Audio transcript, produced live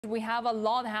We have a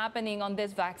lot happening on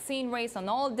this vaccine race on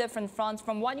all different fronts.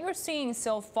 From what you're seeing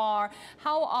so far,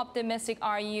 how optimistic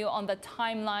are you on the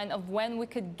timeline of when we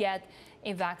could get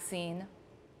a vaccine?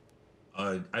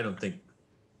 I don't think,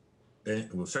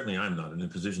 well, certainly I'm not in a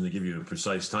position to give you a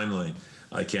precise timeline.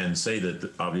 I can say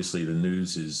that obviously the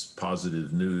news is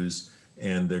positive news,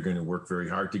 and they're going to work very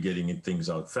hard to getting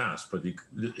things out fast. But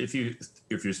if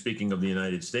you're speaking of the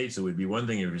United States, it would be one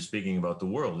thing. If you're speaking about the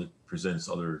world, it presents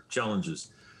other challenges.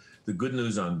 The good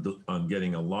news on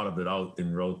getting a lot of it out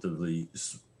in relatively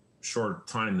short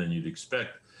time than you'd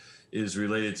expect is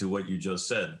related to what you just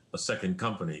said, a second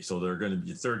company. So there are going to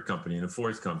be a third company and a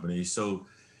fourth company. So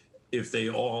if they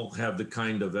all have the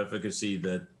kind of efficacy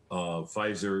that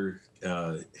Pfizer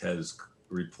has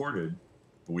reported,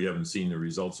 we haven't seen the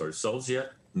results ourselves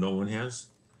yet, no one has,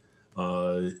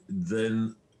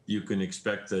 then you can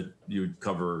expect that you'd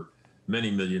cover many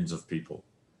millions of people.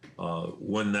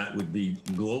 When that would be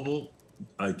global,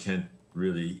 I can't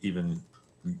really even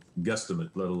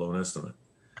guesstimate, let alone estimate.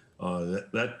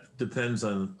 That depends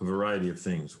on a variety of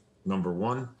things. Number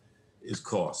one is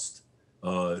cost.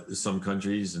 Some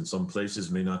countries and some places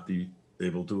may not be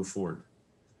able to afford.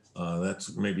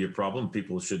 That's maybe a problem.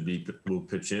 People will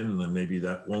pitch in, and then maybe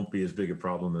that won't be as big a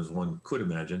problem as one could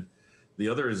imagine. The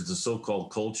other is the so-called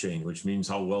cold chain, which means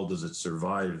how well does it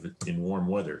survive in warm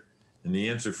weather? And the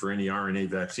answer for any RNA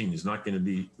vaccine is not going to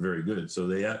be very good. So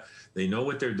they know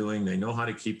what they're doing. They know how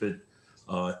to keep it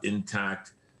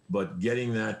intact, but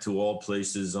getting that to all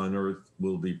places on Earth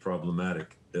will be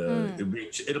problematic.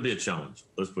 It'll be a challenge.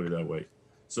 Let's put it that way.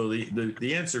 So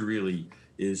the answer really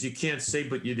is you can't say,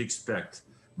 but you'd expect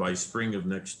by spring of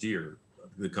next year,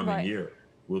 the coming year,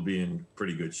 we'll be in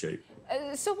pretty good shape.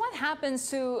 So what happens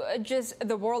to just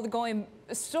the world going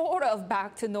sort of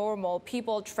back to normal,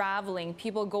 people traveling,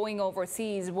 people going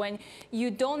overseas, when you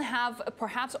don't have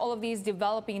perhaps all of these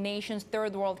developing nations,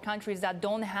 third world countries that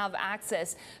don't have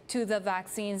access to the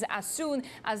vaccines as soon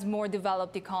as more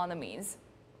developed economies?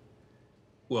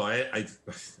 Well, I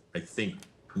think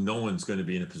no one's going to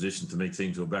be in a position to make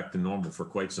things go back to normal for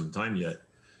quite some time yet.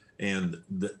 And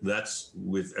that's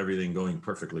with everything going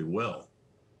perfectly well.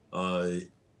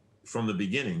 From the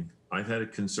beginning, I've had a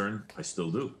concern, I still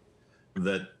do,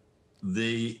 that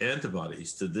the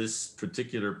antibodies to this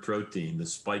particular protein, the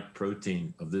spike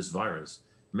protein of this virus,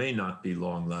 may not be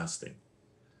long lasting.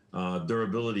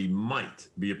 Durability might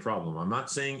be a problem. I'm not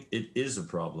saying it is a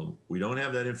problem. We don't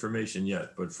have that information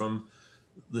yet, but from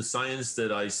the science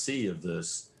that I see of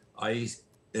this, I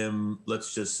am,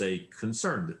 let's just say,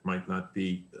 concerned it might not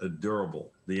be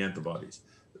durable, the antibodies.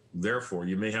 Therefore,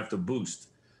 you may have to boost.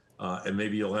 And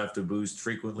maybe you'll have to boost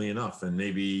frequently enough. And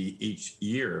maybe each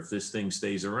year, if this thing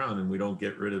stays around and we don't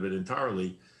get rid of it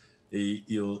entirely,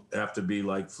 you'll have to be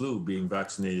like flu, being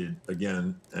vaccinated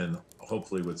again, and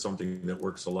hopefully with something that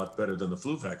works a lot better than the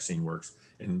flu vaccine works.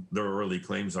 And their early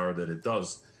claims are that it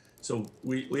does. So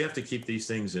we have to keep these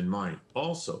things in mind.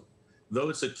 Also,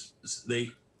 though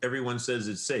everyone says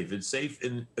it's safe. It's safe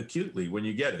acutely when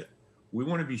you get it. We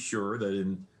want to be sure that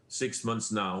in 6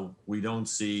 months now, we don't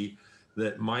see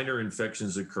that minor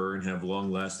infections occur and have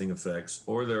long-lasting effects,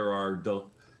 or there are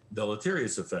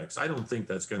deleterious effects. I don't think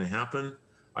that's going to happen.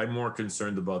 I'm more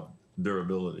concerned about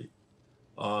durability.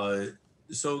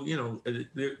 So,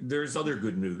 there's other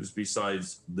good news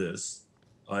besides this.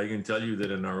 I can tell you that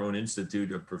in our own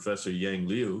institute, Professor Yang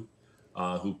Liu,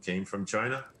 who came from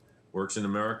China, works in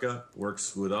America,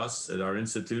 works with us at our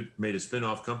institute, made a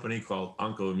spin-off company called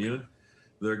OncoImmune.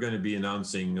 They're going to be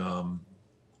announcing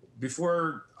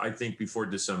before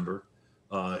December,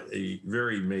 a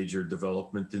very major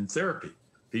development in therapy.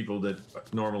 People that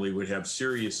normally would have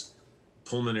serious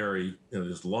pulmonary,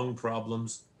 just lung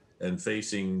problems and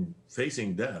facing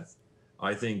death.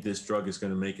 I think this drug is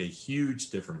going to make a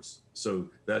huge difference. So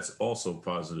that's also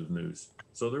positive news.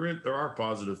 So there are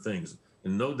positive things,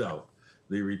 and no doubt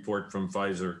the report from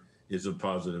Pfizer is a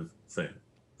positive thing.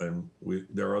 And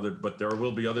there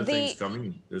will be other things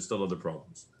coming. There's still other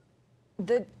problems.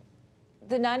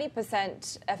 The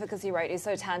 90% efficacy rate is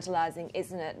so tantalizing,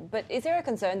 isn't it? But is there a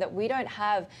concern that we don't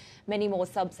have many more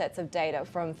subsets of data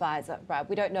from Pfizer, right?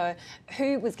 We don't know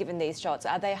who was given these shots.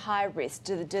 Are they high risk?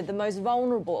 Do the most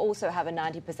vulnerable also have a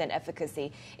 90%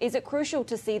 efficacy? Is it crucial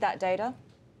to see that data?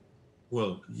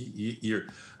 Well,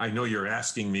 I know you're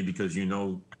asking me because you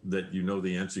know that you know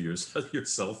the answer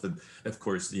yourself. And of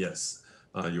course, yes,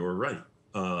 you're right.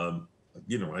 I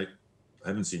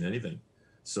haven't seen anything.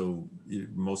 So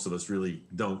most of us really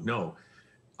don't know.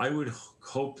 I would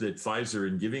hope that Pfizer,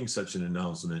 in giving such an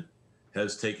announcement,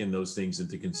 has taken those things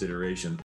into consideration.